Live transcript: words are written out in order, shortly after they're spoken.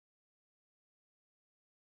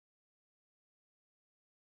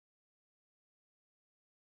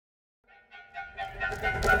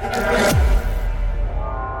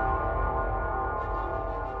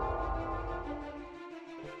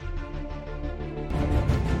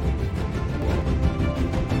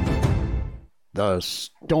The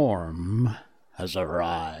storm has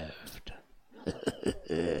arrived.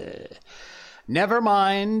 Never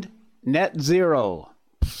mind, net zero.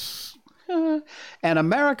 And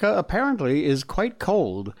America apparently is quite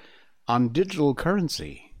cold on digital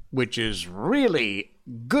currency, which is really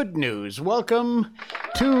good news. Welcome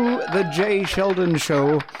to the Jay Sheldon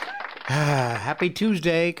Show. Happy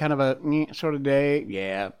Tuesday, kind of a sort of day.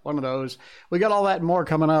 Yeah, one of those. We got all that and more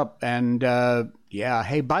coming up. And yeah,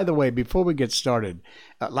 hey, by the way, before we get started,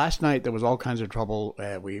 last night there was all kinds of trouble.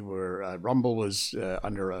 Rumble was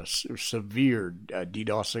under a severe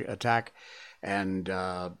DDoS attack. And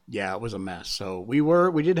yeah, it was a mess. So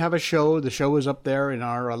we did have a show. The show is up there in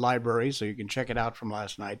our library, so you can check it out from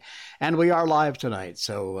last night. And we are live tonight,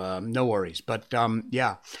 so no worries. But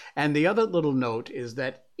yeah, and the other little note is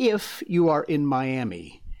that if you are in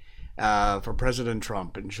Miami for President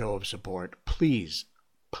Trump in show of support, please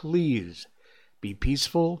be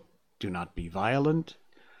peaceful. Do not be violent.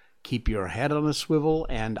 Keep your head on a swivel,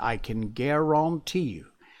 and I can guarantee you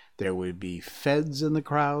there will be feds in the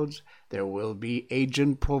crowds. There will be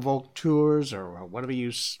agent provocateurs, or whatever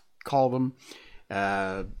you call them.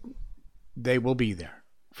 They will be there,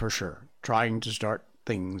 for sure, trying to start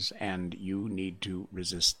things, and you need to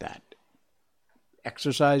resist that.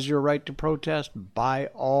 Exercise your right to protest by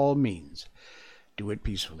all means. Do it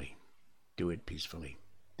peacefully. Do it peacefully.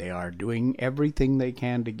 They are doing everything they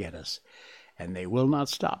can to get us, and they will not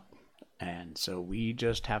stop. And so we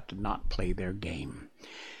just have to not play their game.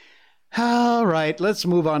 All right, let's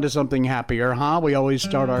move on to something happier, huh? We always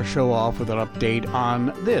start our show off with an update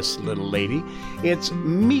on this little lady. It's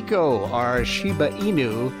Miko, our Shiba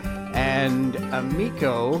Inu. And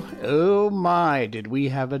Miko, oh my, did we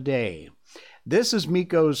have a day. This is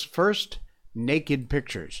Miko's first naked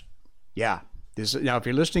pictures. Yeah, now if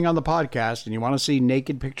you're listening on the podcast and you want to see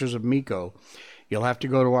naked pictures of Miko, you'll have to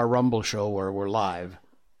go to our Rumble show where we're live,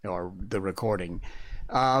 or the recording.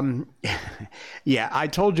 Yeah, I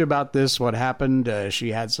told you about this, what happened.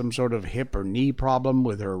 She had some sort of hip or knee problem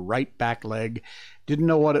with her right back leg. Didn't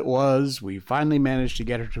know what it was. We finally managed to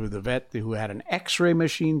get her to the vet who had an x-ray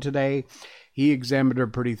machine today. He examined her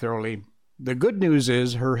pretty thoroughly. The good news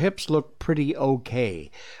is her hips look pretty okay.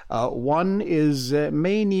 One is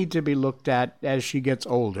may need to be looked at as she gets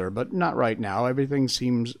older, but not right now. Everything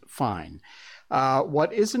seems fine.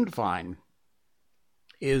 What isn't fine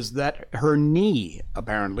is that her knee,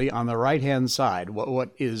 apparently, on the right-hand side,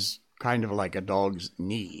 what is kind of like a dog's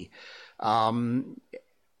knee,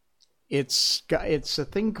 it's a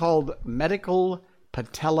thing called medial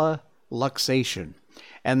patella luxation.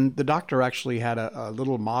 And the doctor actually had a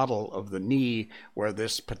little model of the knee where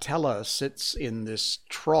this patella sits in this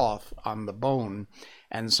trough on the bone,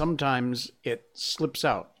 and sometimes it slips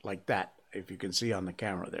out like that. If you can see on the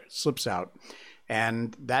camera there, it slips out.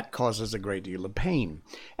 And that causes a great deal of pain.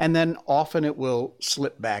 And then often it will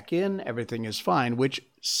slip back in. Everything is fine, which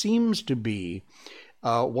seems to be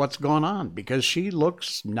what's gone on, because she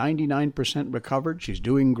looks 99% recovered. She's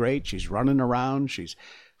doing great. She's running around. She's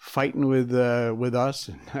fighting with us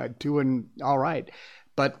and doing all right.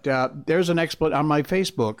 But there's an explanation on my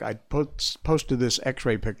Facebook. I posted this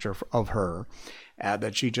x-ray picture of her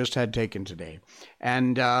that she just had taken today.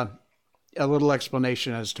 And a little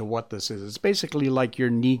explanation as to what this is. It's basically like your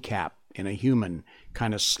kneecap in a human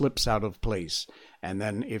kind of slips out of place. And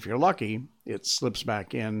then if you're lucky, it slips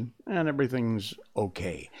back in and everything's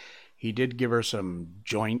okay. He did give her some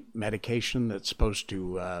joint medication that's supposed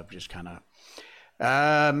to just kind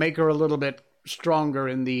of make her a little bit stronger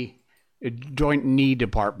in the joint knee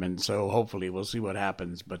department. So hopefully we'll see what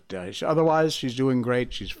happens. But otherwise, she's doing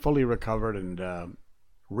great. She's fully recovered and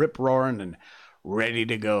rip-roaring and ready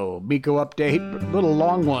to go. Miko update, little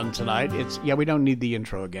long one tonight. We don't need the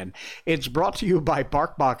intro again. It's brought to you by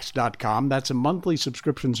BarkBox.com. That's a monthly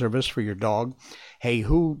subscription service for your dog. Hey,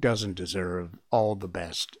 who doesn't deserve all the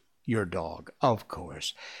best? Your dog, of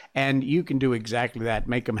course. And you can do exactly that.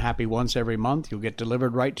 Make them happy once every month. You'll get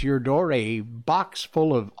delivered right to your door a box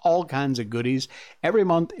full of all kinds of goodies. Every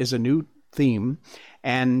month is a new theme.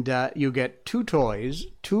 And you get 2 toys,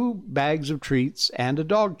 2 bags of treats, and a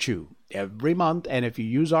dog chew every month. And if you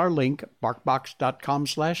use our link,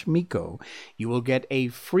 barkbox.com/Miko, you will get a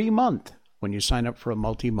free month when you sign up for a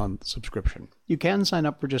multi-month subscription. You can sign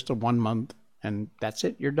up for just a 1 month, and that's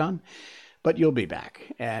it. You're done. But you'll be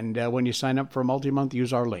back. And when you sign up for a multi-month,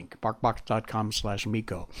 use our link,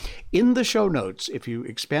 barkbox.com/Miko. In the show notes, if you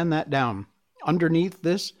expand that down, underneath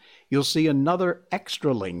this, you'll see another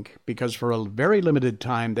extra link, because for a very limited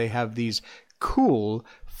time, they have these cool,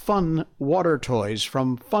 fun water toys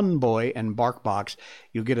from Fun Boy and BarkBox.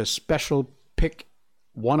 You'll get a special pick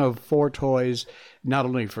one of 4 toys, not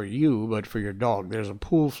only for you, but for your dog. There's a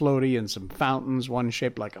pool floaty and some fountains, one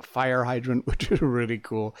shaped like a fire hydrant, which is really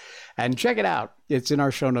cool. And check it out. It's in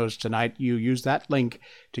our show notes tonight. You use that link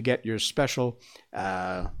to get your special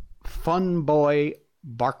Fun Boy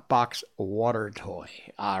BarkBox water toy.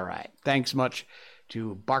 All right. Thanks much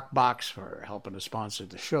to BarkBox for helping to sponsor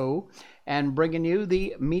the show and bringing you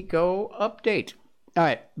the MECO update. All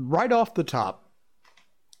right. Right off the top,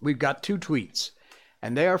 we've got 2 tweets,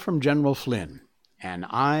 and they are from General Flynn. And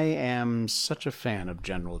I am such a fan of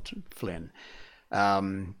General Flynn.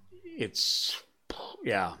 It's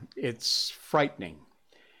frightening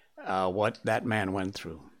what that man went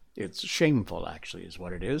through. It's shameful, actually, is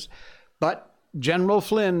what it is. But General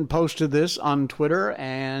Flynn posted this on Twitter,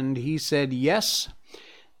 and he said, yes,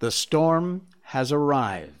 the storm has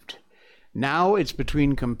arrived. Now it's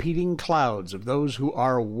between competing clouds of those who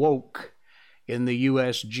are woke in the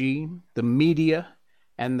USG, the media,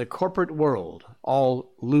 and the corporate world,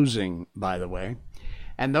 all losing, by the way,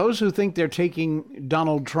 and those who think they're taking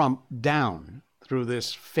Donald Trump down through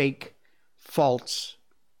this fake, false,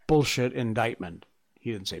 bullshit indictment.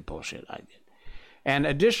 He didn't say bullshit, I did. And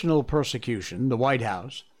additional persecution, the White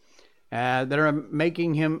House, that are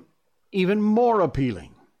making him even more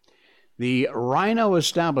appealing. The Rhino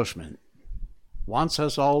establishment wants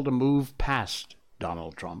us all to move past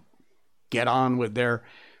Donald Trump, get on with their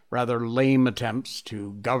rather lame attempts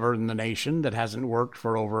to govern the nation that hasn't worked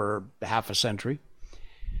for over half a century.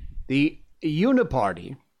 The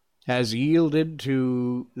Uniparty has yielded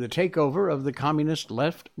to the takeover of the communist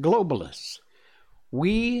left globalists.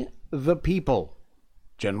 We, the people,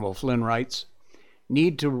 General Flynn writes,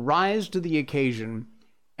 need to rise to the occasion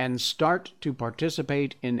and start to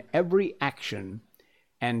participate in every action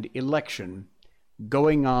and election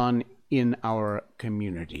going on in our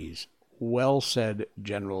communities. Well said,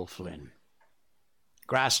 General Flynn.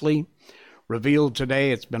 Grassley revealed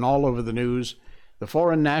today, it's been all over the news, the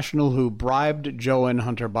foreign national who bribed Joe and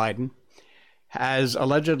Hunter Biden has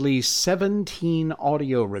allegedly 17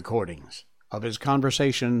 audio recordings of his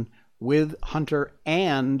conversation with Hunter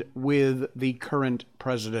and with the current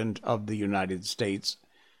president of the United States,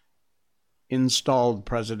 installed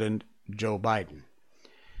President Joe Biden.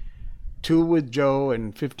 2 with Joe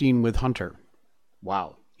and 15 with Hunter.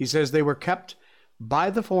 Wow. He says they were kept by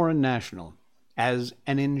the foreign national as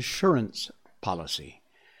an insurance policy.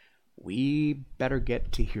 We better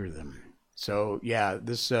get to hear them. So, yeah,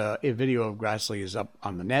 this video of Grassley is up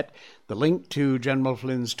on the net. The link to General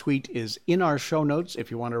Flynn's tweet is in our show notes if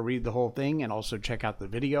you want to read the whole thing and also check out the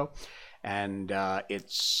video. And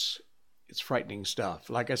it's frightening stuff.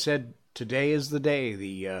 Like I said, today is the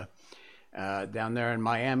day, down there in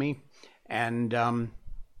Miami. And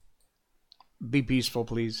be peaceful,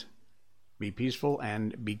 please. Be peaceful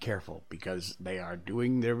and be careful, because they are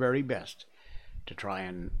doing their very best to try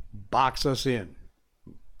and box us in,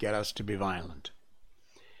 get us to be violent.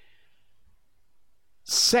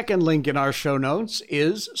 Second link in our show notes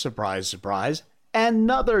is, surprise, surprise,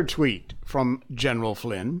 another tweet from General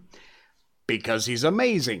Flynn, because he's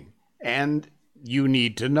amazing. And you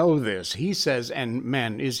need to know this. He says, and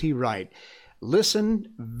man, is he right,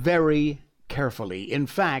 listen very carefully. In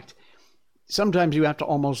fact, sometimes you have to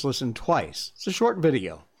almost listen twice. It's a short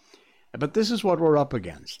video. But this is what we're up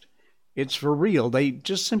against. It's for real. They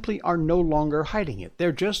just simply are no longer hiding it.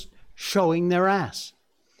 They're just showing their ass.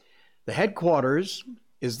 The headquarters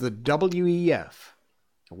is the WEF,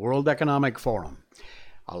 World Economic Forum.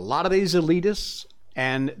 A lot of these elitists,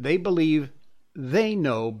 and they believe they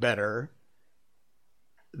know better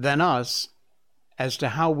than us as to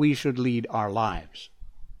how we should lead our lives.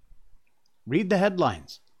 Read the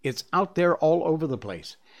headlines. It's out there all over the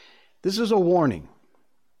place. This is a warning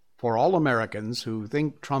for all Americans who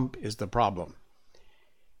think Trump is the problem.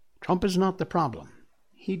 Trump is not the problem.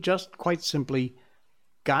 He just quite simply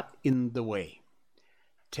got in the way.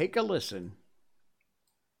 Take a listen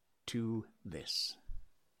to this.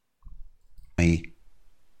 My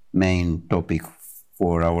main topic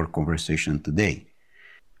for our conversation today.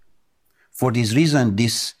 For this reason,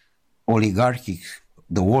 this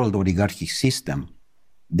the world oligarchic system,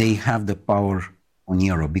 they have the power on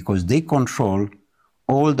Europe because they control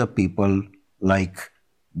all the people like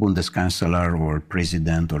Bundeskanzler or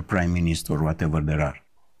president or prime minister or whatever there are.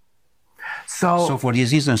 So for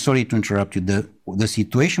this reason, sorry to interrupt you, the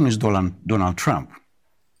situation with Donald Trump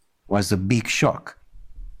was a big shock.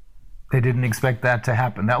 They didn't expect that to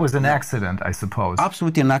happen. That was an accident, I suppose.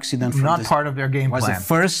 Absolutely an accident. Not part of their game plan. It was the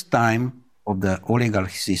first time of the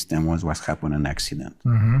oligarchy system was what happened, an accident.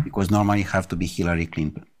 Because normally it have to be Hillary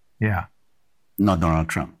Clinton. Yeah. Not Donald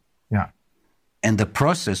Trump. Yeah. And the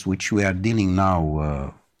process which we are dealing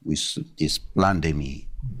now with this pandemic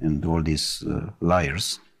and all these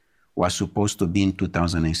liars was supposed to be in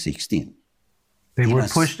 2016. They were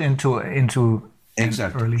pushed into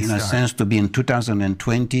exactly early in start. a sense to be in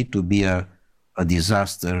 2020 to be a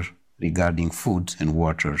disaster regarding food and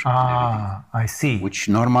water. Ah, I see. Which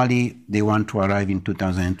normally they want to arrive in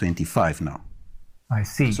 2025 now. I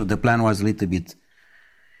see. So the plan was a little bit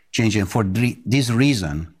changed, and for this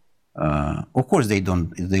reason, of course they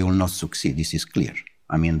will not succeed. This is clear.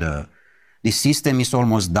 I mean, the system is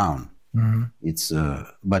almost down. Mm-hmm. It's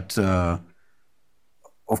but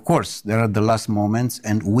of course there are the last moments,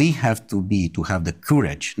 and we have to have the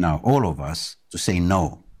courage now, all of us, to say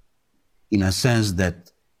no, in a sense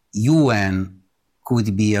that UN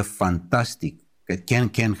could be a fantastic,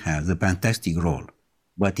 can have the fantastic role,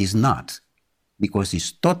 but is not, because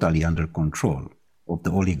it's totally under control of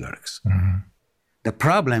the oligarchs. Mm-hmm. The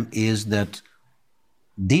problem is that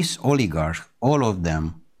these oligarchs, all of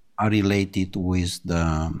them, are related with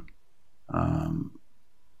the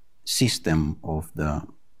system of the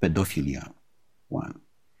pedophilia one,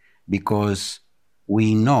 because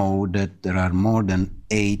we know that there are more than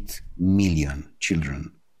 8 million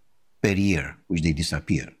children per year which they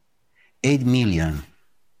disappear. 8 million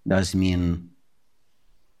does mean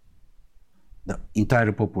the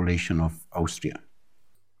entire population of Austria.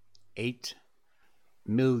 8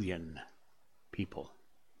 million people.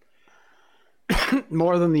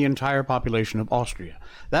 More than the entire population of Austria.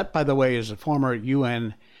 That, by the way, is a former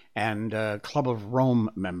UN and Club of Rome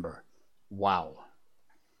member. Wow.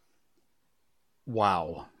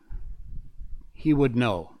 Wow. He would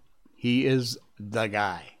know. He is the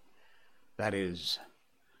guy. That is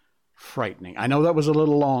frightening. I know that was a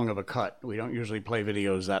little long of a cut. We don't usually play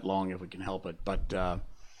videos that long if we can help it. But,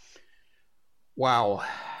 wow.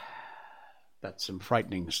 That's some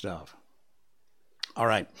frightening stuff. All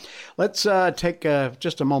right. Let's take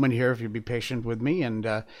just a moment here, if you'd be patient with me,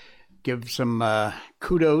 and give some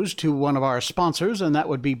kudos to one of our sponsors, and that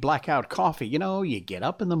would be Blackout Coffee. You know, you get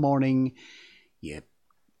up in the morning,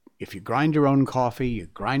 if you grind your own coffee, you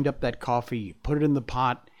grind up that coffee, you put it in the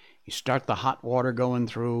pot, you start the hot water going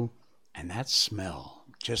through, and that smell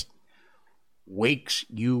just wakes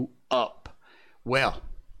you up. Well,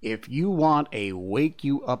 if you want a wake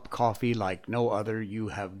you up coffee like no other, you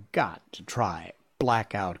have got to try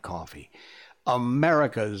Blackout Coffee.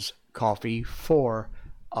 America's coffee for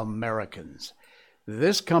Americans.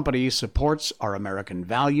 This company supports our American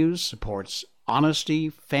values, supports honesty,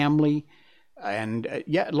 family, and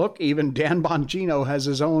look, even Dan Bongino has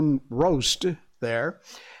his own roast there.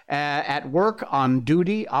 At work, on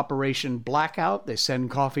duty, Operation Blackout, they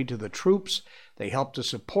send coffee to the troops. They help to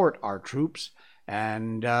support our troops.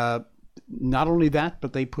 And not only that,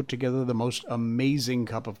 but they put together the most amazing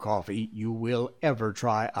cup of coffee you will ever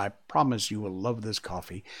try. I promise you will love this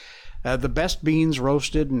coffee. The best beans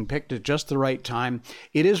roasted and picked at just the right time.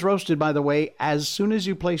 It is roasted, by the way, as soon as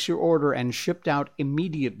you place your order and shipped out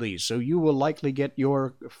immediately. So you will likely get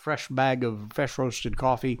your fresh bag of fresh roasted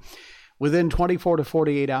coffee within 24 to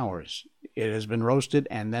 48 hours. It has been roasted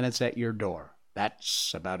and then it's at your door.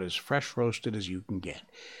 That's about as fresh roasted as you can get.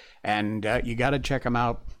 And you got to check them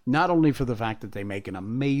out, not only for the fact that they make an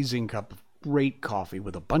amazing cup of great coffee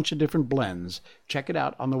with a bunch of different blends. Check it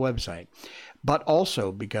out on the website. But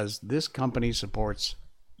also because this company supports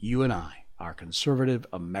you and I, our conservative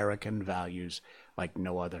American values like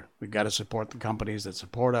no other. We've got to support the companies that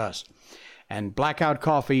support us. And Blackout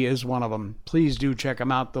Coffee is one of them. Please do check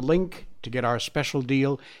them out. The link to get our special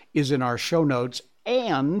deal is in our show notes.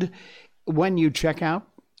 And when you check out,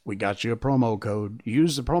 we got you a promo code.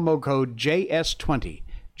 Use the promo code JS20,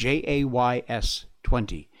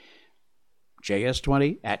 JAYS20.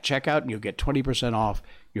 JS20 at checkout, and you'll get 20% off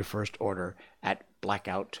your first order at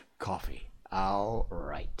Blackout Coffee. All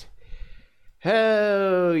right.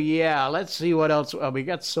 Oh, yeah. Let's see what else. We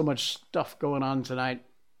got so much stuff going on tonight.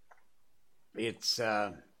 It's,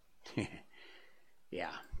 yeah.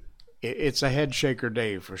 It's a head shaker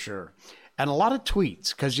day for sure. And a lot of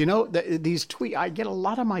tweets, because, you know, these tweets, I get a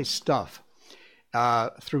lot of my stuff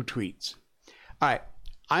through tweets. All right.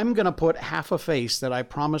 I'm going to put half a face that I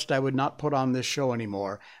promised I would not put on this show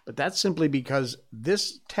anymore, but that's simply because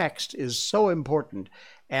this text is so important,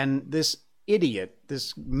 and this idiot,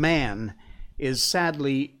 this man, is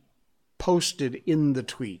sadly posted in the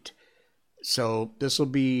tweet. So this will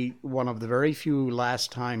be one of the very few last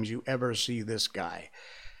times you ever see this guy.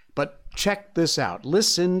 But check this out.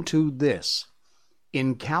 Listen to this.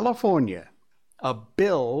 In California, a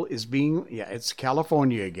bill is being, it's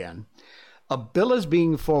California again. A bill is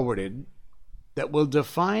being forwarded that will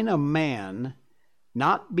define a man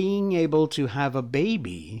not being able to have a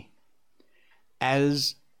baby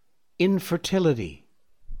as infertility.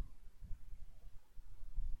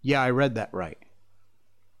 Yeah, I read that right.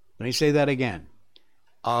 Let me say that again.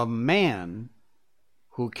 A man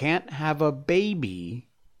who can't have a baby.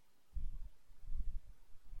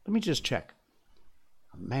 Let me just check.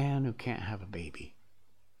 A man who can't have a baby.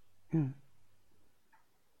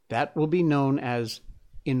 That will be known as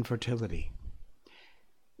infertility.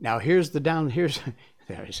 Now there's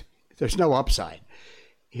no upside.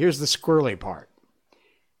 Here's the squirrely part.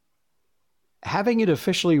 Having it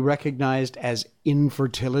officially recognized as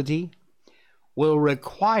infertility will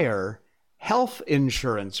require health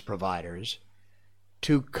insurance providers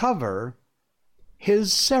to cover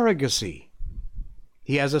his surrogacy.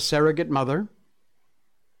 He has a surrogate mother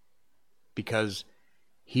because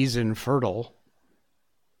he's infertile.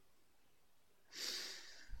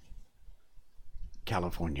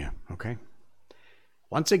 California, okay?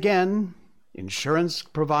 Once again, insurance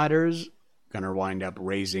providers going to wind up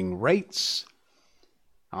raising rates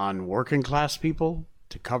on working class people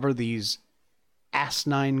to cover these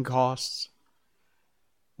asinine costs.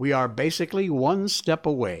 We are basically one step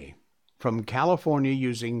away from California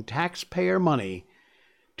using taxpayer money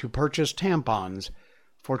to purchase tampons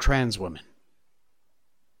for trans women.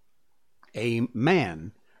 A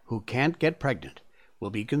man who can't get pregnant will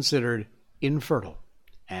be considered infertile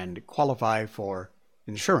and qualify for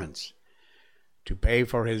insurance to pay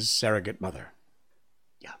for his surrogate mother.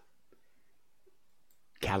 Yeah.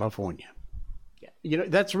 California. Yeah. You know,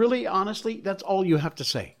 that's really, honestly, that's all you have to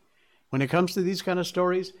say. When it comes to these kind of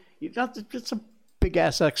stories, it's a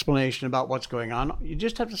big-ass explanation about what's going on. You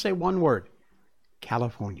just have to say one word.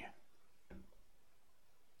 California.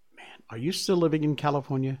 Man, are you still living in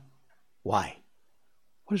California? Why?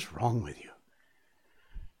 What is wrong with you?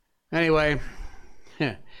 Anyway,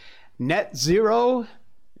 net zero,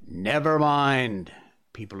 never mind.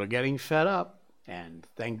 People are getting fed up, and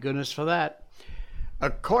thank goodness for that.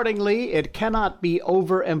 Accordingly, it cannot be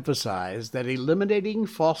overemphasized that eliminating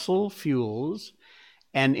fossil fuels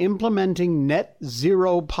and implementing net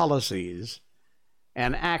zero policies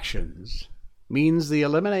and actions means the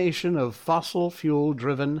elimination of fossil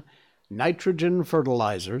fuel-driven nitrogen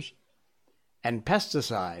fertilizers and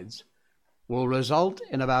pesticides will result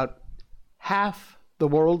in about half the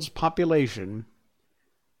world's population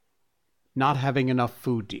not having enough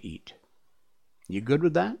food to eat. You good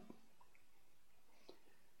with that?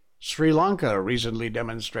 Sri Lanka recently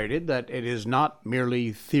demonstrated that it is not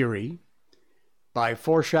merely theory by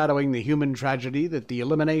foreshadowing the human tragedy that the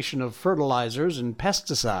elimination of fertilizers and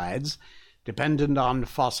pesticides dependent on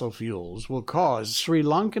fossil fuels will cause. Sri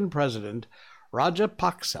Lankan President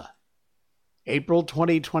Rajapaksa, April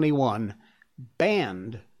 2021,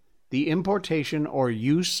 banned the importation or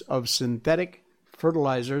use of synthetic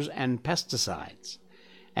fertilizers and pesticides,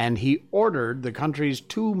 and he ordered the country's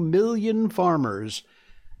 2 million farmers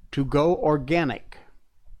to go organic.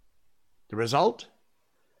 The result?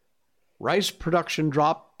 Rice production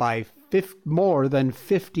dropped by more than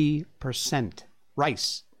 50%.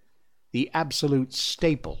 Rice, the absolute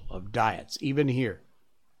staple of diets, even here.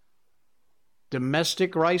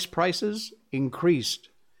 Domestic rice prices increased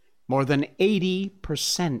more than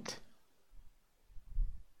 80%.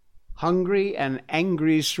 Hungry and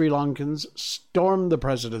angry Sri Lankans stormed the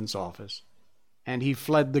president's office, and he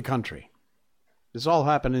fled the country. This all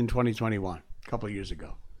happened in 2021, a couple of years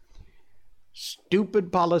ago.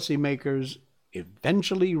 Stupid policymakers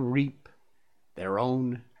eventually reap their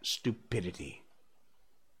own stupidity.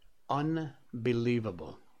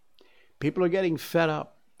 Unbelievable. People are getting fed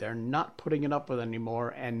up. They're not putting it up with anymore,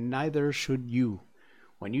 and neither should you.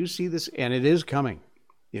 When you see this, and it is coming,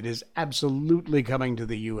 it is absolutely coming to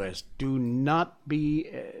the U.S. Do not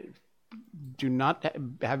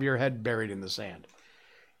have your head buried in the sand.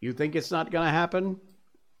 You think it's not going to happen?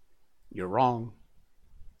 You're wrong.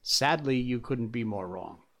 Sadly, you couldn't be more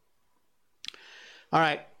wrong. All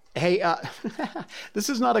right. Hey, this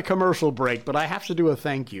is not a commercial break, but I have to do a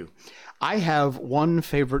thank you. I have one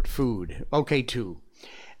favorite food. Okay, two.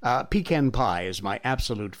 Pecan pie is my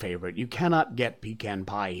absolute favorite. You cannot get pecan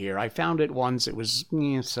pie here. I found it once. It was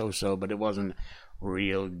so-so, but it wasn't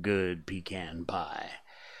real good pecan pie.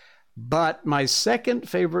 But my second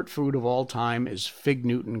favorite food of all time is Fig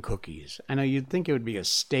Newton cookies. I know you'd think it would be a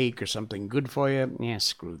steak or something good for you. Yeah,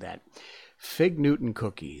 screw that. Fig Newton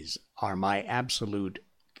cookies are my absolute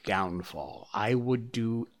downfall. I would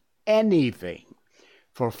do anything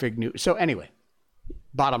for Fig Newton. So anyway,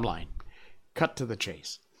 bottom line, cut to the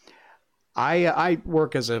chase. I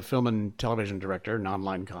work as a film and television director in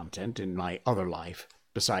online content in my other life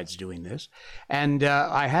besides doing this. And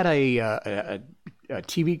I had a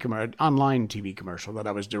online TV commercial that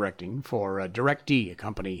I was directing for DirectD, a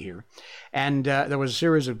company here. And there was a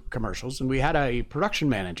series of commercials, and we had a production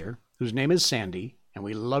manager whose name is Sandy, and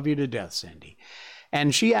we love you to death, Sandy.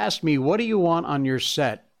 And she asked me, what do you want on your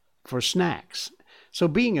set for snacks? So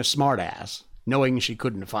being a smartass, knowing she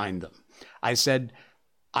couldn't find them, I said,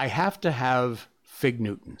 I have to have Fig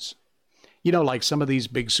Newtons. You know, like some of these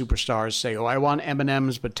big superstars say, oh, I want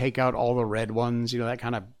M&Ms, but take out all the red ones, you know, that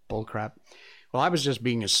kind of bullcrap. Well, I was just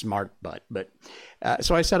being a smart butt.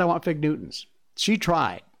 So I said, I want Fig Newtons. She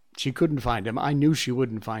tried. She couldn't find them. I knew she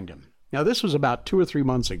wouldn't find them. Now, this was about 2 or 3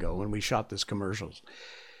 months ago when we shot this commercials.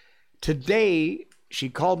 Today, she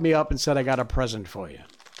called me up and said, I got a present for you.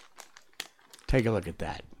 Take a look at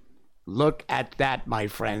that. Look at that, my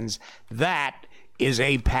friends. That is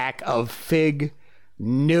a pack of Fig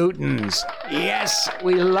Newtons. Yes,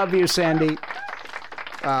 we love you, Sandy.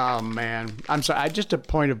 Oh, man. I'm sorry. Just a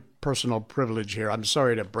point of personal privilege here. I'm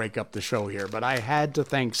sorry to break up the show here, but I had to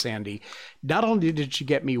thank Sandy. Not only did she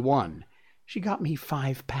get me one, she got me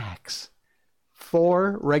 5 packs.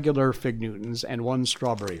 4 regular Fig Newtons and 1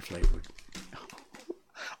 strawberry flavored.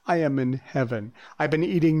 I am in heaven. I've been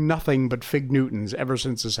eating nothing but Fig Newtons ever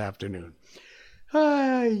since this afternoon.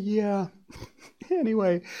 Yeah.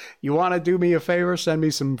 Anyway, you want to do me a favor? Send me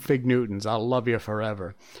some Fig Newtons. I'll love you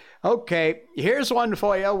forever. Okay, here's one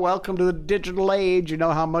for you. Welcome to the digital age. You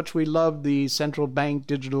know how much we love the central bank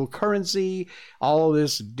digital currency, all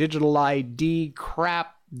this digital ID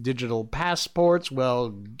crap, digital passports. Well,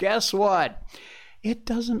 guess what? It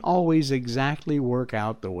doesn't always exactly work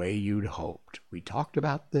out the way you'd hoped. We talked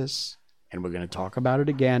about this, and we're going to talk about it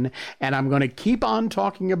again, and I'm going to keep on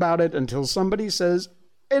talking about it until somebody says,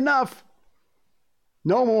 enough,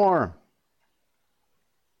 no more.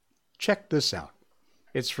 Check this out.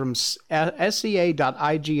 It's from sea.ign.com.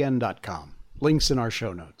 Links in our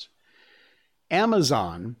show notes.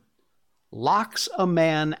 Amazon locks a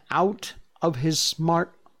man out of his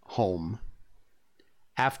smart home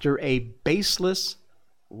after a baseless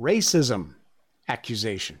racism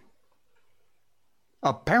accusation.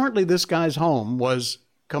 Apparently, this guy's home was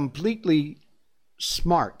completely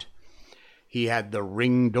smart. He had the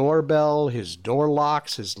Ring doorbell, his door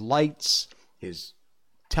locks, his lights, his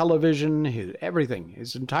television, his everything.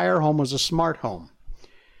 His entire home was a smart home.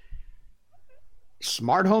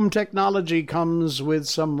 Smart home technology comes with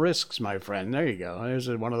some risks, my friend. There you go. There's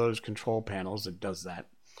one of those control panels that does that.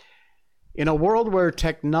 In a world where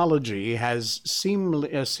technology has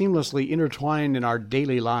seamlessly intertwined in our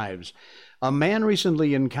daily lives, a man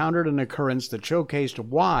recently encountered an occurrence that showcased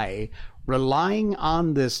why relying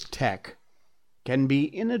on this tech can be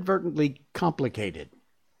inadvertently complicated.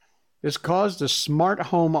 This caused a smart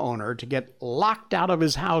home owner to get locked out of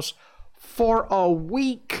his house for a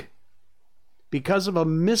week because of a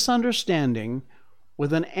misunderstanding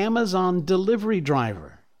with an Amazon delivery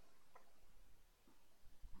driver.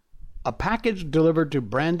 A package delivered to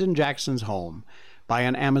Brandon Jackson's home by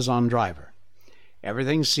an Amazon driver.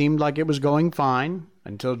 Everything seemed like it was going fine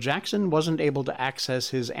until Jackson wasn't able to access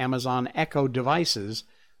his Amazon Echo devices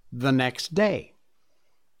the next day,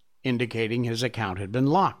 indicating his account had been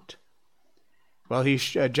locked. Well,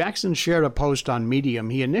 Jackson shared a post on Medium.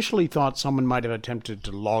 He initially thought someone might have attempted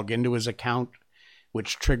to log into his account,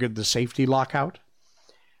 which triggered the safety lockout.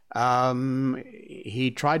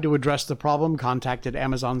 He tried to address the problem, contacted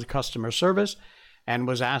Amazon's customer service, and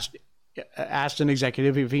was asked an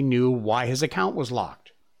executive if he knew why his account was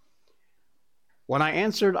locked. When I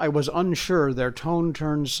answered, I was unsure. Their tone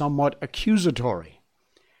turned somewhat accusatory.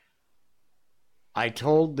 I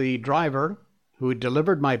told the driver who had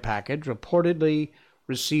delivered my package reportedly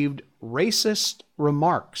received racist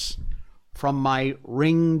remarks from my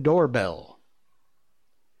Ring doorbell.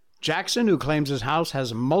 Jackson, who claims his house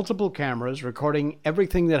has multiple cameras recording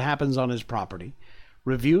everything that happens on his property,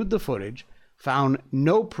 reviewed the footage, found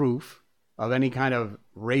no proof of any kind of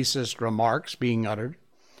racist remarks being uttered,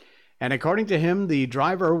 and according to him, the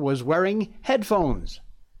driver was wearing headphones.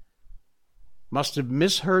 Must have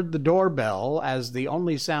misheard the doorbell, as the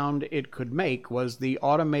only sound it could make was the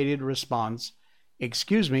automated response,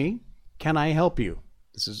 "Excuse me, can I help you?"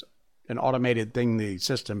 This is an automated thing the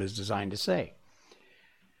system is designed to say.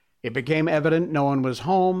 It became evident no one was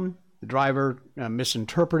home. The driver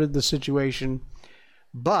misinterpreted the situation,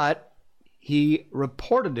 but he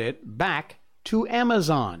reported it back to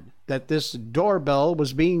Amazon that this doorbell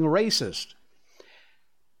was being racist.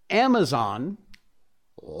 Amazon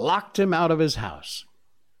locked him out of his house,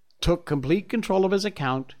 took complete control of his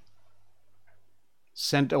account,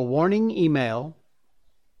 sent a warning email,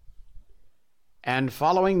 and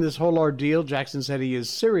following this whole ordeal, Jackson said he is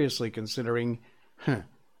seriously considering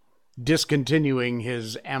discontinuing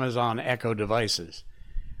his Amazon Echo devices.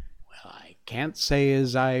 Well, I can't say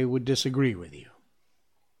as I would disagree with you.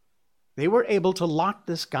 They were able to lock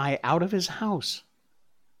this guy out of his house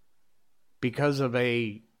because of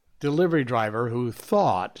a delivery driver who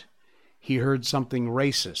thought he heard something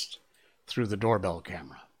racist through the doorbell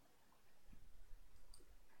camera.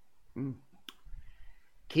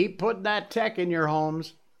 Keep putting that tech in your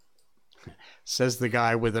homes, says the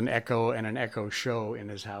guy with an Echo and an Echo Show in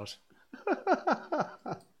his house.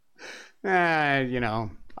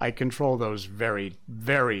 I control those very,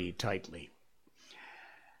 very tightly.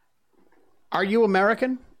 Are you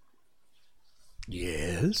American?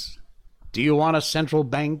 Yes. Do you want a central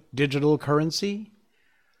bank digital currency?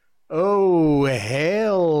 Oh,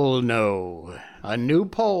 hell no. A new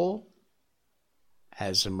poll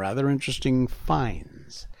has some rather interesting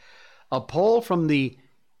finds. A poll from the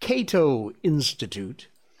Cato Institute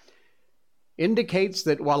indicates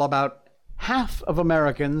that while about half of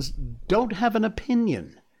Americans don't have an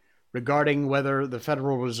opinion regarding whether the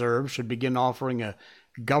Federal Reserve should begin offering a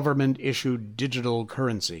government-issued digital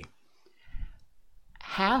currency,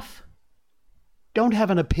 half don't have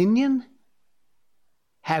an opinion?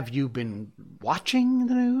 Have you been watching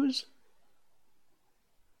the news?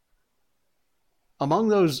 Among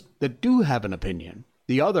those that do have an opinion,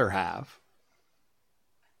 the other half,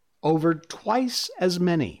 over twice as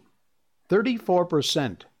many,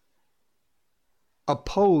 34%,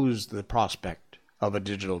 oppose the prospect of a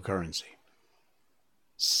digital currency.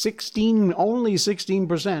 Only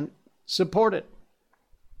 16% support it.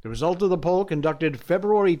 The result of the poll, conducted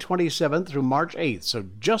February 27th through March 8th, so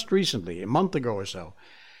just recently, a month ago or so,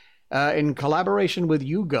 in collaboration with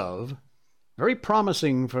YouGov, very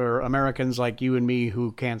promising for Americans like you and me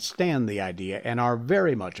who can't stand the idea and are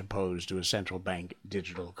very much opposed to a central bank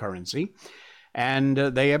digital currency. And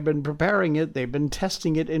they have been preparing it. They've been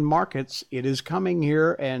testing it in markets. It is coming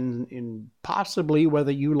here, and in possibly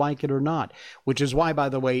whether you like it or not, which is why, by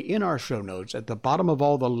the way, in our show notes, at the bottom of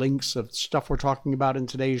all the links of stuff we're talking about in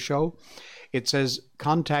today's show, it says,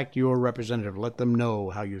 contact your representative. Let them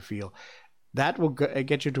know how you feel. That will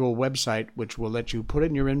get you to a website which will let you put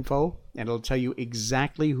in your info, and it'll tell you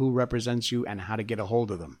exactly who represents you and how to get a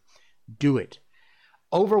hold of them. Do it.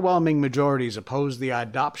 Overwhelming majorities oppose the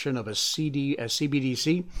adoption of a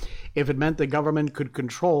CBDC if it meant the government could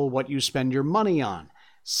control what you spend your money on.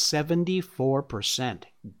 74%.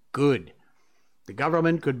 Good. The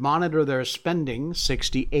government could monitor their spending.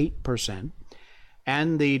 68%.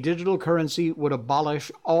 And the digital currency would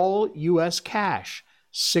abolish all U.S. cash.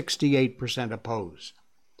 68% oppose.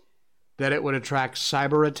 That it would attract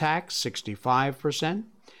cyber attacks. 65%.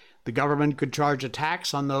 The government could charge a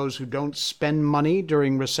tax on those who don't spend money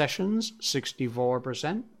during recessions,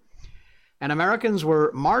 64%. And Americans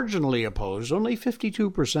were marginally opposed, only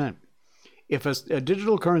 52%. If a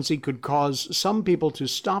digital currency could cause some people to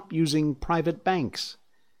stop using private banks,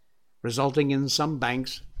 resulting in some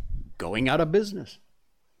banks going out of business.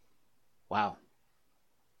 Wow.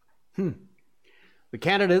 The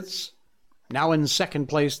candidates, now in second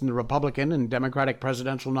place in the Republican and Democratic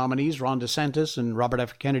presidential nominees, Ron DeSantis and Robert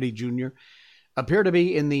F. Kennedy Jr., appear to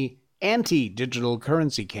be in the anti-digital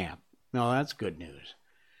currency camp. No, that's good news.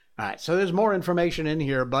 All right, so there's more information in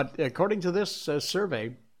here, but according to this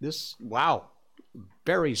survey,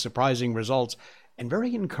 very surprising results and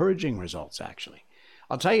very encouraging results, actually.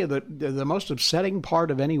 I'll tell you that the most upsetting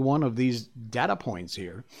part of any one of these data points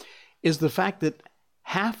here is the fact that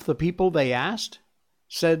half the people they asked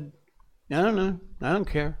said, no, I don't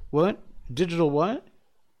care. What? Digital what?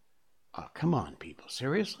 Oh, come on, people.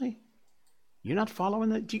 Seriously? You're not following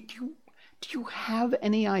that? Do you have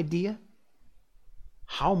any idea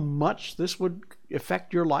how much this would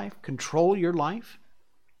affect your life, control your life?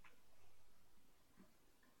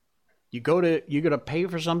 You go to pay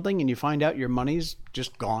for something and you find out your money's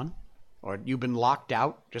just gone, or you've been locked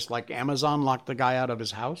out, just like Amazon locked the guy out of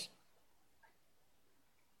his house.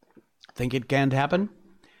 Think it can't happen?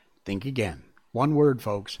 Think again. One word,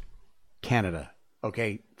 folks. Canada.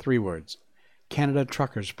 Okay, 3 words. Canada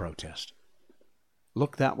truckers protest.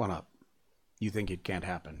 Look that one up. You think it can't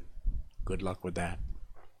happen. Good luck with that.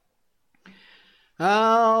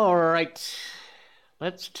 All right.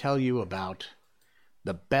 Let's tell you about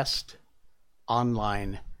the best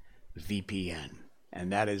online VPN,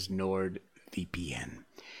 and that is NordVPN.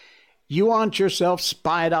 You want yourself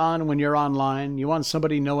spied on when you're online? You want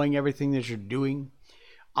somebody knowing everything that you're doing?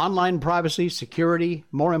 Online privacy, security,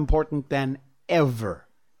 more important than ever.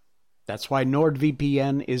 That's why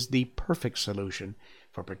NordVPN is the perfect solution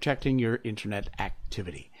for protecting your internet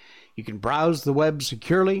activity. You can browse the web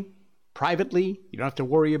securely, privately. You don't have to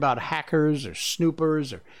worry about hackers or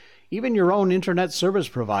snoopers or Even your own internet service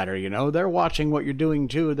provider, they're watching what you're doing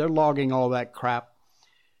too. They're logging all that crap.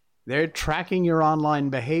 They're tracking your online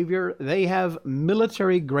behavior. They have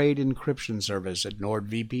military-grade encryption service at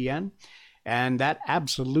NordVPN, and that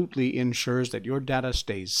absolutely ensures that your data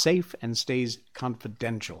stays safe and stays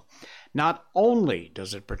confidential. Not only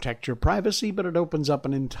does it protect your privacy, but it opens up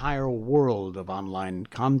an entire world of online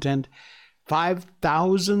content.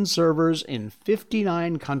 5,000 servers in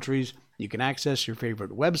 59 countries. You can access your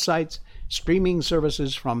favorite websites, streaming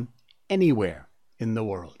services from anywhere in the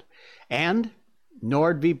world. And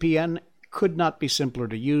NordVPN could not be simpler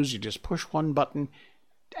to use. You just push one button,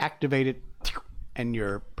 activate it, and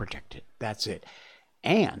you're protected. That's it.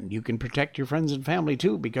 And you can protect your friends and family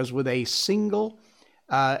too, because with a single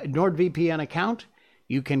NordVPN account,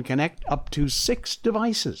 you can connect up to 6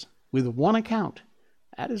 devices with one account.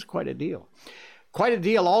 That is quite a deal. Quite a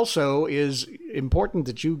deal also is important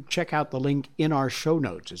that you check out the link in our show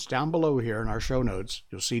notes. It's down below here in our show notes.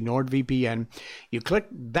 You'll see NordVPN. You click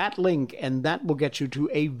that link and that will get you to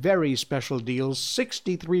a very special deal,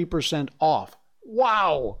 63% off.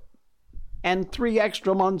 Wow! And 3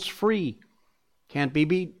 extra months free. Can't be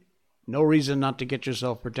beat. No reason not to get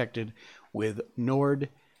yourself protected with NordVPN.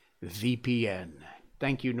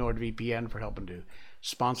 Thank you, NordVPN, for helping to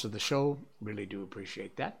sponsor the show. Really do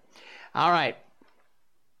appreciate that. All right.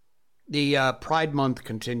 The Pride Month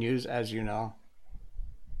continues, as you know.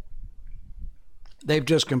 They've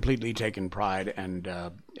just completely taken Pride and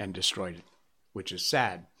destroyed it, which is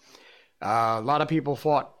sad. A lot of people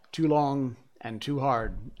fought too long and too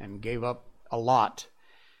hard and gave up a lot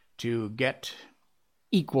to get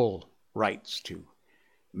equal rights to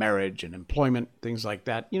marriage and employment, things like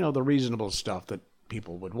that. The reasonable stuff that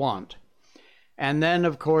people would want. And then,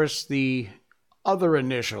 of course, the other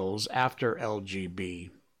initials after LGB,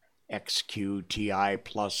 XQ, TI,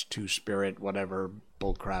 plus Two-Spirit, whatever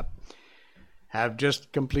bullcrap, have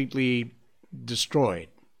just completely destroyed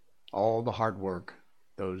all the hard work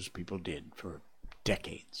those people did for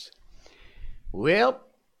decades. Well,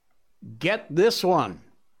 get this one.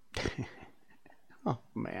 Oh,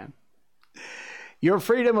 man. Your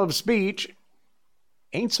freedom of speech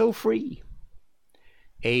ain't so free.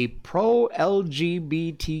 A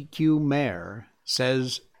pro-LGBTQ mayor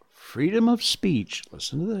says freedom of speech,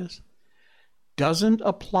 listen to this, doesn't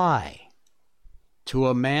apply to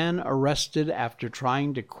a man arrested after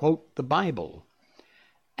trying to quote the Bible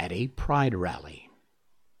at a pride rally.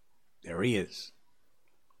 There he is.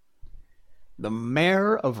 The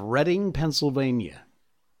mayor of Reading, Pennsylvania,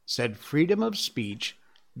 said freedom of speech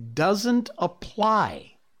doesn't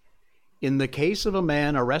apply in the case of a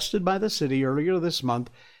man arrested by the city earlier this month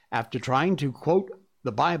after trying to quote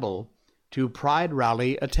the Bible to Pride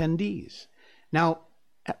rally attendees. Now,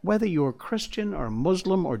 whether you're Christian or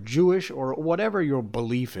Muslim or Jewish or whatever your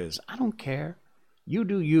belief is, I don't care. You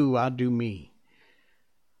do you, I'll do me.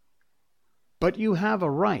 But you have a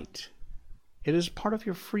right. It is part of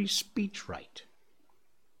your free speech right.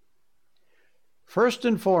 First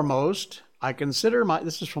and foremost,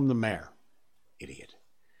 this is from the mayor, idiot.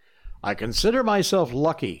 I consider myself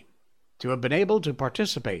lucky to have been able to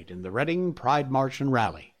participate in the Reading Pride March and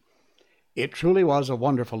Rally. It truly was a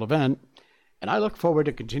wonderful event, and I look forward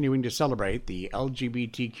to continuing to celebrate the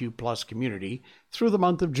LGBTQ plus community through the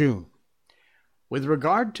month of June. With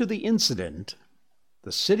regard to the incident,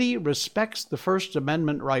 the city respects the First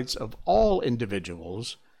Amendment rights of all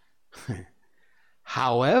individuals.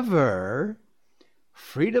 However,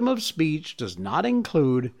 freedom of speech does not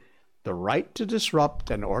include the right to disrupt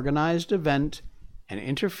an organized event and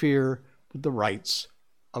interfere with the rights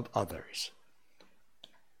of others.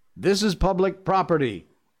 This is public property,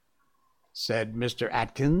 said Mr.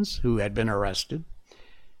 Atkins, who had been arrested.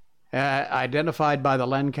 Identified by the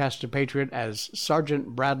Lancaster Patriot as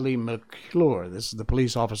Sergeant Bradley McClure. This is the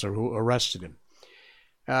police officer who arrested him.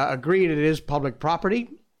 Agreed it is public property,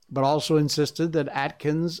 but also insisted that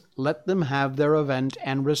Atkins let them have their event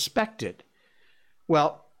and respect it.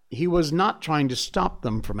 Well, he was not trying to stop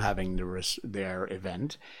them from having their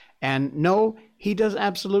event. And no, he does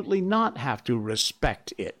absolutely not have to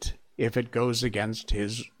respect it if it goes against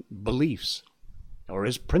his beliefs or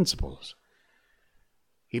his principles.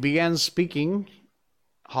 He began speaking,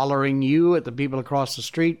 hollering "you" at the people across the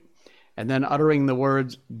street, and then uttering the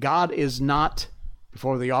words, "God is not,"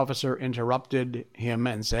 before the officer interrupted him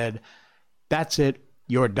and said, "That's it,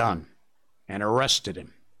 you're done," and arrested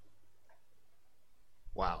him.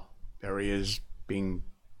 Wow, there he is being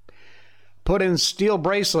put in steel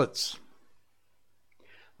bracelets.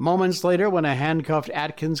 Moments later, when a handcuffed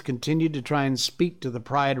Atkins continued to try and speak to the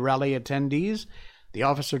Pride rally attendees, the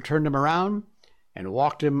officer turned him around and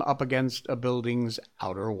walked him up against a building's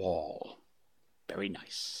outer wall. Very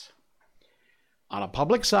nice. On a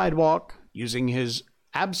public sidewalk, using his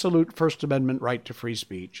absolute First Amendment right to free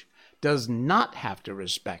speech, does not have to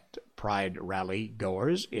respect Pride rally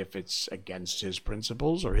goers if it's against his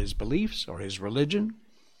principles or his beliefs or his religion,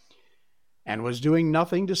 and was doing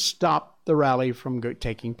nothing to stop the rally from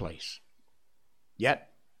taking place. Yet,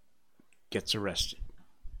 gets arrested.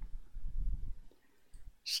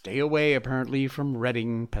 Stay away, apparently, from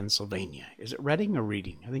Reading, Pennsylvania. Is it Reading or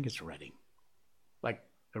Reading? I think it's Reading. Like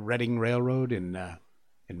the Reading Railroad in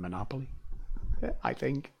Monopoly, I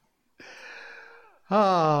think.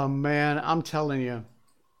 Oh, man, I'm telling you.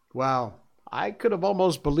 Wow. I could have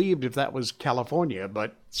almost believed if that was California,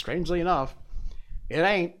 but strangely enough, it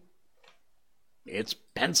ain't. It's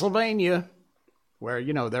Pennsylvania, where,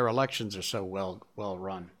 you know, their elections are so well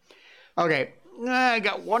run. Okay, I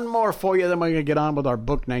got one more for you, then we're going to get on with our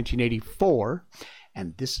book, 1984.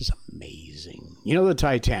 And this is amazing. You know the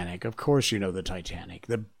Titanic. Of course you know the Titanic.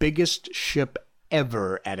 The biggest ship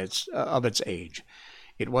ever at of its age.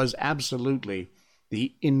 It was absolutely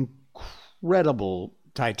the incredible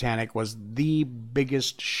Titanic was the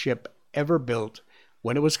biggest ship ever built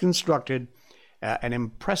when it was constructed. An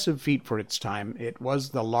impressive feat for its time. It was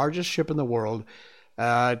the largest ship in the world.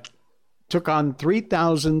 Took on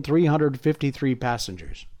 3,353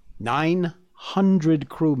 passengers, 900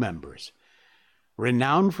 crew members.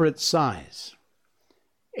 Renowned for its size,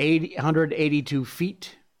 882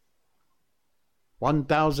 feet,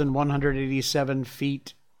 1,187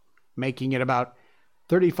 feet, making it about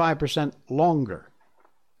 35% longer.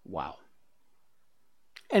 Wow.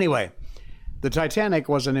 Anyway, the Titanic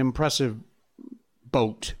was an impressive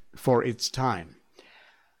boat for its time.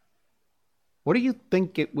 What do you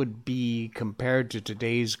think it would be compared to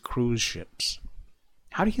today's cruise ships?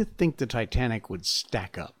 How do you think the Titanic would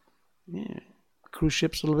stack up? Yeah. Cruise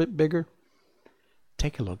ships a little bit bigger?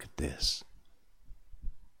 Take a look at this.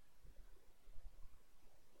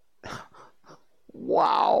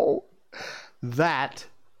 Wow! That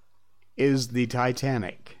is the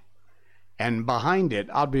Titanic. And behind it,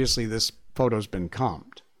 obviously this photo's been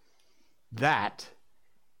comped. That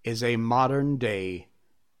is a modern day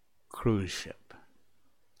cruise ship.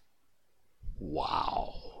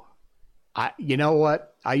 Wow. You know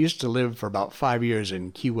what? I used to live for about 5 years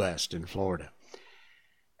in Key West in Florida.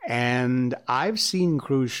 And I've seen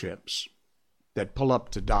cruise ships that pull up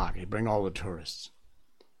to dock. They bring all the tourists.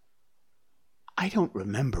 I don't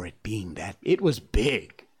remember it being that. It was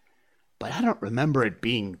big, but I don't remember it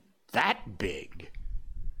being that big.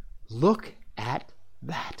 Look at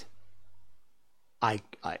that. I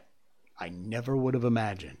never would have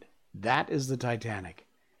imagined. That is the Titanic.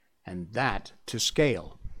 And that, to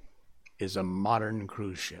scale, is a modern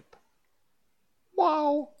cruise ship.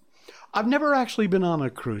 Wow. I've never actually been on a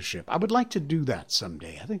cruise ship. I would like to do that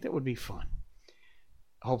someday. I think that would be fun.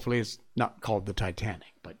 Hopefully it's not called the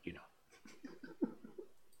Titanic, but you know.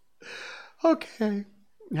 Okay.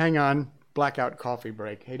 Hang on. Blackout Coffee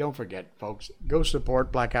break. Hey, don't forget, folks, go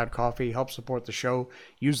support Blackout Coffee. Help support the show.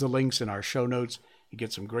 Use the links in our show notes. You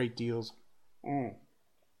get some great deals. And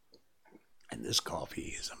this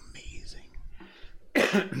coffee is amazing.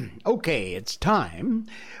 Okay, it's time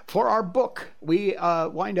for our book. We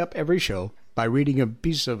wind up every show by reading a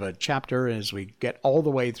piece of a chapter as we get all the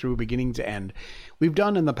way through, beginning to end. We've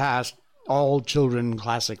done in the past all children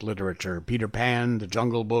classic literature, Peter Pan, The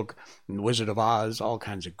Jungle Book, and Wizard of Oz, all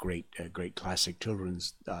kinds of great classic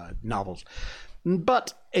children's novels.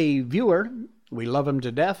 But a viewer, we love him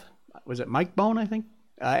to death, was it Mike Bone, I think?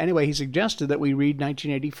 Anyway, he suggested that we read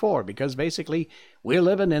 1984 because basically we're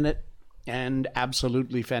living in it. And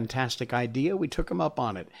absolutely fantastic idea. We took him up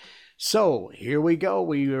on it. So here we go.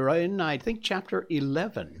 We were in, I think, chapter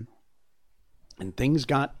 11. And things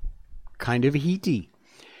got kind of heaty.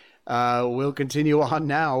 We'll continue on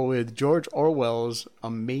now with George Orwell's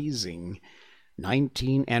amazing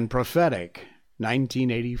and prophetic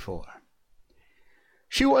 1984.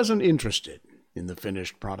 She wasn't interested in the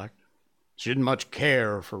finished product. She didn't much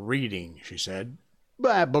care for reading, she said.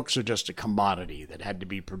 Books are just a commodity that had to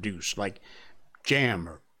be produced, like jam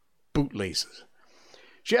or bootlaces.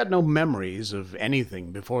 She had no memories of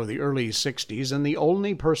anything before the early 60s, and the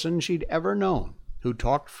only person she'd ever known who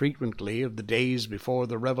talked frequently of the days before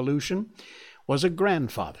the Revolution was a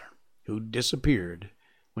grandfather who disappeared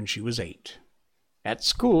when she was 8. At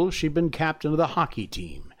school, she'd been captain of the hockey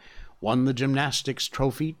team, won the gymnastics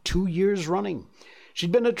trophy 2 years running.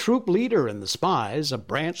 She'd been a troop leader in the Spies, a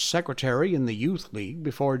branch secretary in the Youth League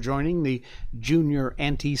before joining the Junior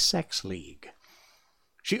Anti-Sex League.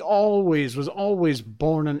 She was always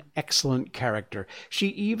born an excellent character. She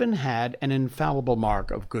even had an infallible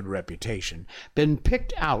mark of good reputation, been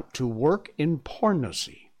picked out to work in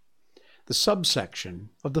pornocy, the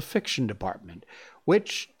subsection of the fiction department,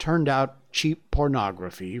 which turned out cheap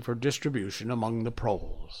pornography for distribution among the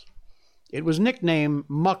proles. It was nicknamed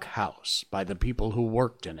Muck House by the people who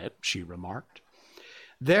worked in it, she remarked.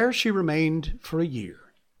 There she remained for a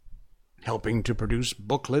year, helping to produce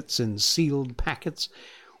booklets in sealed packets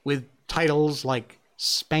with titles like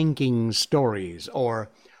Spanking Stories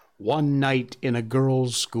or One Night in a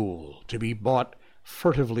Girls' School, to be bought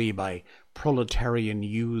furtively by proletarian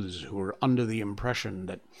youths who were under the impression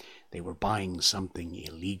that they were buying something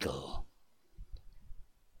illegal.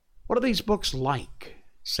 "What are these books like?"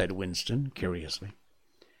 said Winston, curiously.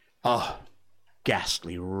 "Oh,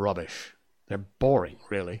 ghastly rubbish. They're boring,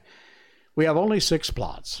 really. We have only 6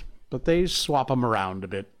 plots, but they swap 'em around a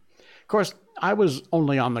bit. Of course, I was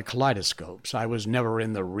only on the Kaleidoscopes. I was never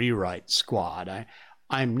in the rewrite squad.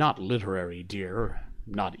 I'm not literary, dear,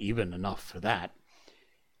 not even enough for that."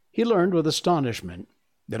 He learned with astonishment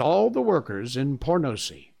that all the workers in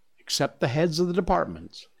pornocy, except the heads of the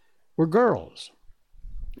departments, were girls.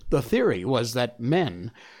 The theory was that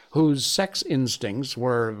men, whose sex instincts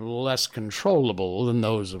were less controllable than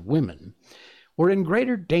those of women, were in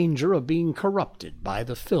greater danger of being corrupted by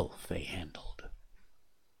the filth they handled.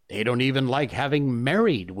 "They don't even like having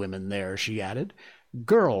married women there," she added.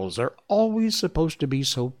 "Girls are always supposed to be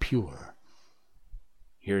so pure.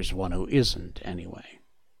 Here's one who isn't, anyway."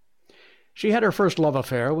 She had her first love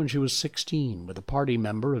affair when she was 16 with a party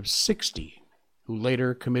member of 60 who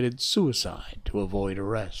later committed suicide to avoid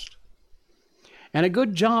arrest. "And a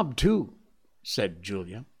good job, too," said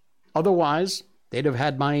Julia. "Otherwise, they'd have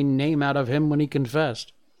had my name out of him when he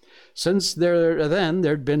confessed. Since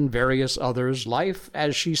there'd been various others, life,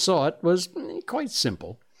 as she saw it, was quite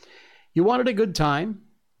simple. You wanted a good time.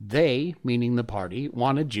 They, meaning the party,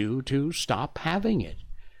 wanted you to stop having it.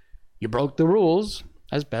 You broke the rules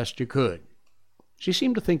as best you could. She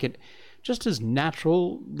seemed to think it just as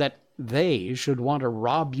natural that they should want to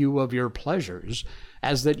rob you of your pleasures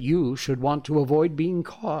as that you should want to avoid being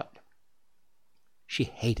caught. She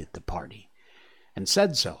hated the party, and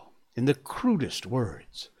said so in the crudest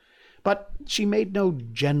words, but she made no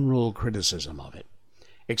general criticism of it,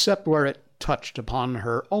 except where it touched upon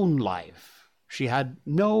her own life. She had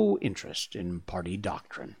no interest in party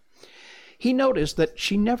doctrine. He noticed that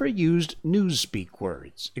she never used newspeak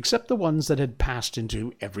words, except the ones that had passed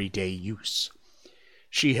into everyday use.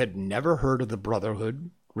 She had never heard of the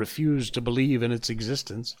Brotherhood, refused to believe in its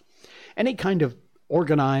existence. Any kind of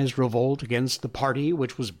organized revolt against the party,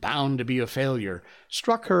 which was bound to be a failure,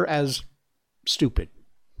 struck her as stupid.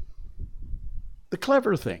 The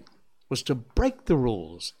clever thing was to break the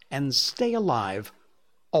rules and stay alive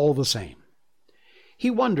all the same. He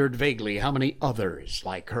wondered vaguely how many others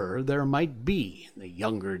like her there might be in the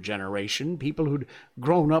younger generation, people who'd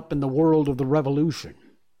grown up in the world of the revolution,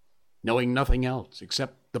 knowing nothing else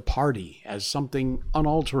except the party as something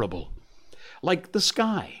unalterable, like the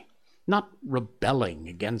sky, not rebelling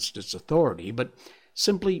against its authority, but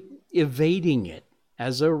simply evading it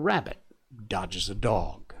as a rabbit dodges a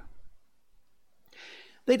dog.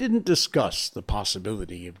 They didn't discuss the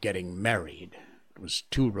possibility of getting married. It was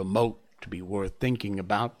too remote to be worth thinking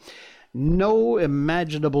about. No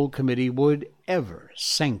imaginable committee would ever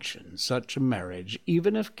sanction such a marriage,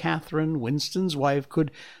 even if Catherine, Winston's wife,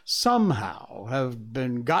 could somehow have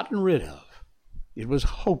been gotten rid of. It was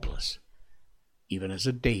hopeless, even as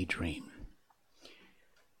a daydream.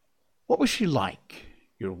 "What was she like,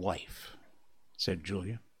 your wife?" said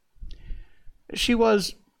Julia. "She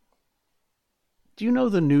was, do you know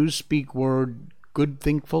the newspeak word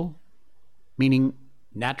good-thinkful, meaning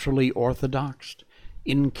naturally orthodox,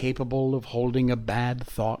 incapable of holding a bad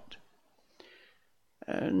thought?"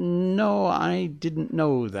 No, I didn't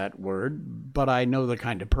know that word, but I know the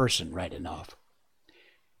kind of person right enough."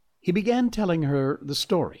 He began telling her the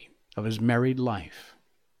story of his married life,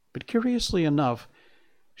 but curiously enough,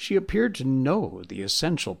 she appeared to know the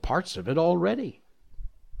essential parts of it already.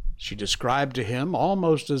 She described to him,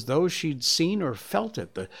 almost as though she'd seen or felt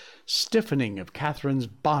it, the stiffening of Catherine's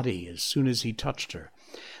body as soon as he touched her,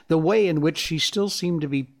 the way in which she still seemed to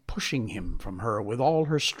be pushing him from her with all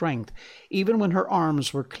her strength, even when her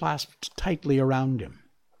arms were clasped tightly around him.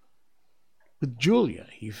 With Julia,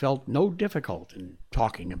 he felt no difficulty in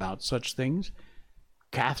talking about such things.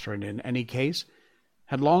 Catherine, in any case,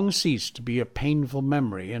 had long ceased to be a painful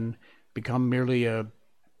memory and become merely a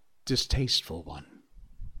distasteful one.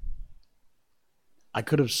 "I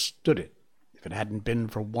could have stood it if it hadn't been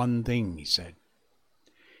for one thing," he said.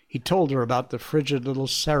 He told her about the frigid little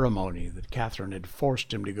ceremony that Catherine had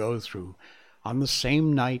forced him to go through on the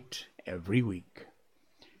same night every week.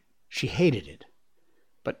 She hated it,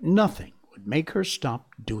 but nothing would make her stop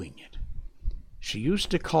doing it. She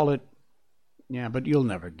used to call it, but you'll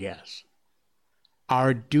never guess.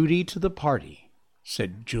 Our duty to the party,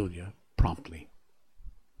 said Julia promptly.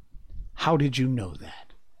 How did you know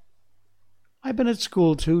that? I've been at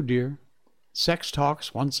school too, dear. Sex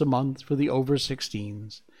talks once a month for the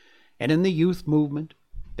over-16s. And in the youth movement,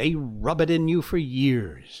 they rub it in you for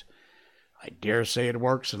years. I dare say it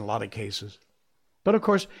works in a lot of cases. But of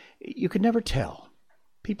course, you can never tell.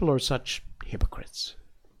 People are such hypocrites.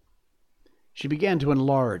 She began to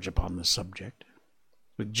enlarge upon the subject.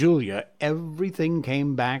 With Julia, everything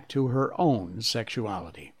came back to her own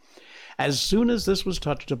sexuality. As soon as this was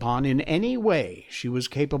touched upon in any way, she was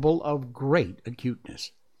capable of great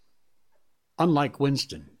acuteness. Unlike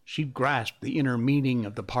Winston, she grasped the inner meaning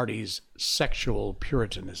of the party's sexual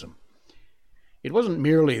puritanism. It wasn't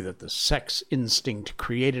merely that the sex instinct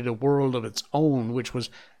created a world of its own which was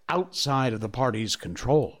outside of the party's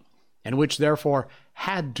control, and which therefore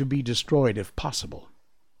had to be destroyed if possible.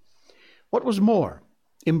 What was more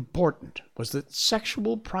important was that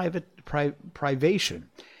sexual privation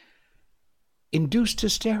induced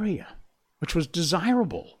hysteria, which was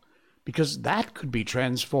desirable, because that could be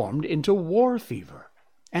transformed into war fever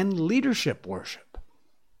and leadership worship.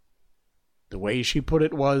 The way she put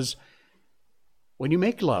it was, when you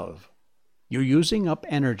make love, you're using up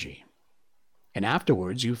energy, and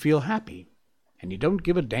afterwards you feel happy, and you don't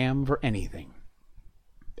give a damn for anything.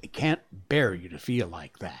 They can't bear you to feel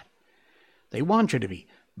like that. They want you to be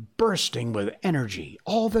bursting with energy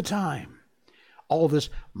all the time. All this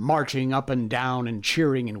marching up and down and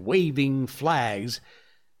cheering and waving flags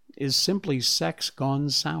is simply sex gone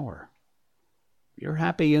sour. If you're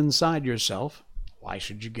happy inside yourself, why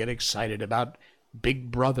should you get excited about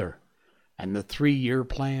Big Brother and the 3-year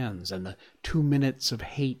plans and the 2 minutes of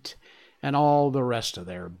hate and all the rest of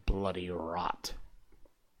their bloody rot?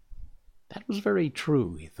 That was very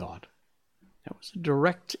true, he thought. There was a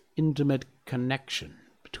direct, intimate connection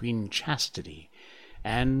between chastity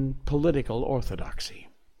and political orthodoxy.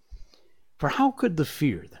 For how could the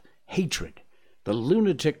fear, the hatred, the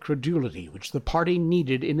lunatic credulity which the party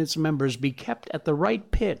needed in its members be kept at the right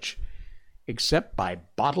pitch, except by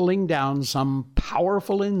bottling down some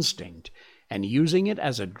powerful instinct and using it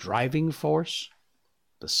as a driving force?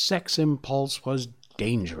 The sex impulse was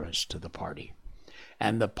dangerous to the party,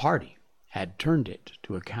 and the party had turned it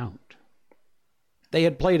to account. They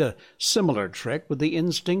had played a similar trick with the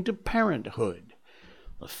instinct of parenthood.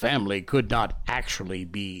 The family could not actually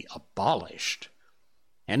be abolished,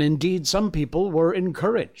 and indeed some people were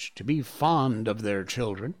encouraged to be fond of their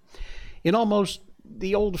children in almost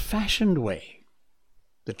the old-fashioned way.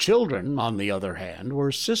 The children, on the other hand,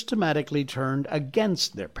 were systematically turned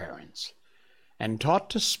against their parents and taught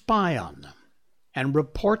to spy on them and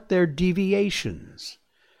report their deviations.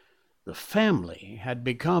 The family had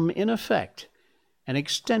become, in effect, an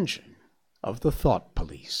extension of the thought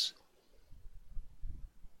police.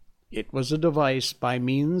 It was a device by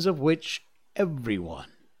means of which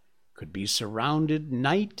everyone could be surrounded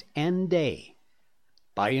night and day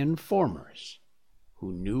by informers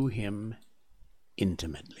who knew him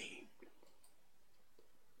intimately.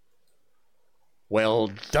 Well,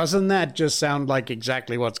 doesn't that just sound like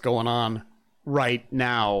exactly what's going on right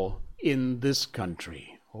now in this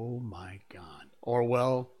country? Oh my God.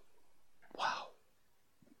 Orwell, wow.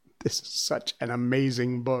 This is such an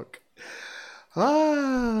amazing book.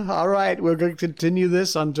 All right, we're going to continue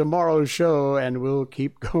this on tomorrow's show, and we'll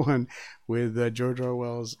keep going with George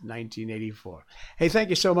Orwell's 1984. Hey, thank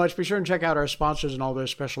you so much. Be sure and check out our sponsors and all their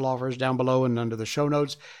special offers down below and under the show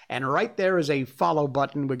notes. And right there is a follow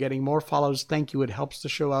button. We're getting more follows. Thank you. It helps the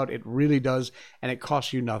show out. It really does, and it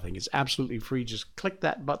costs you nothing. It's absolutely free. Just click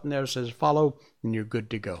that button there that says follow, and you're good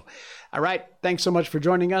to go. All right, thanks so much for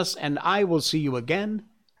joining us, and I will see you again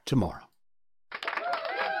tomorrow.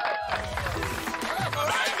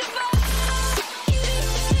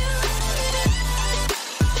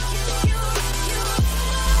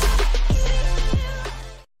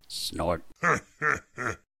 Snort.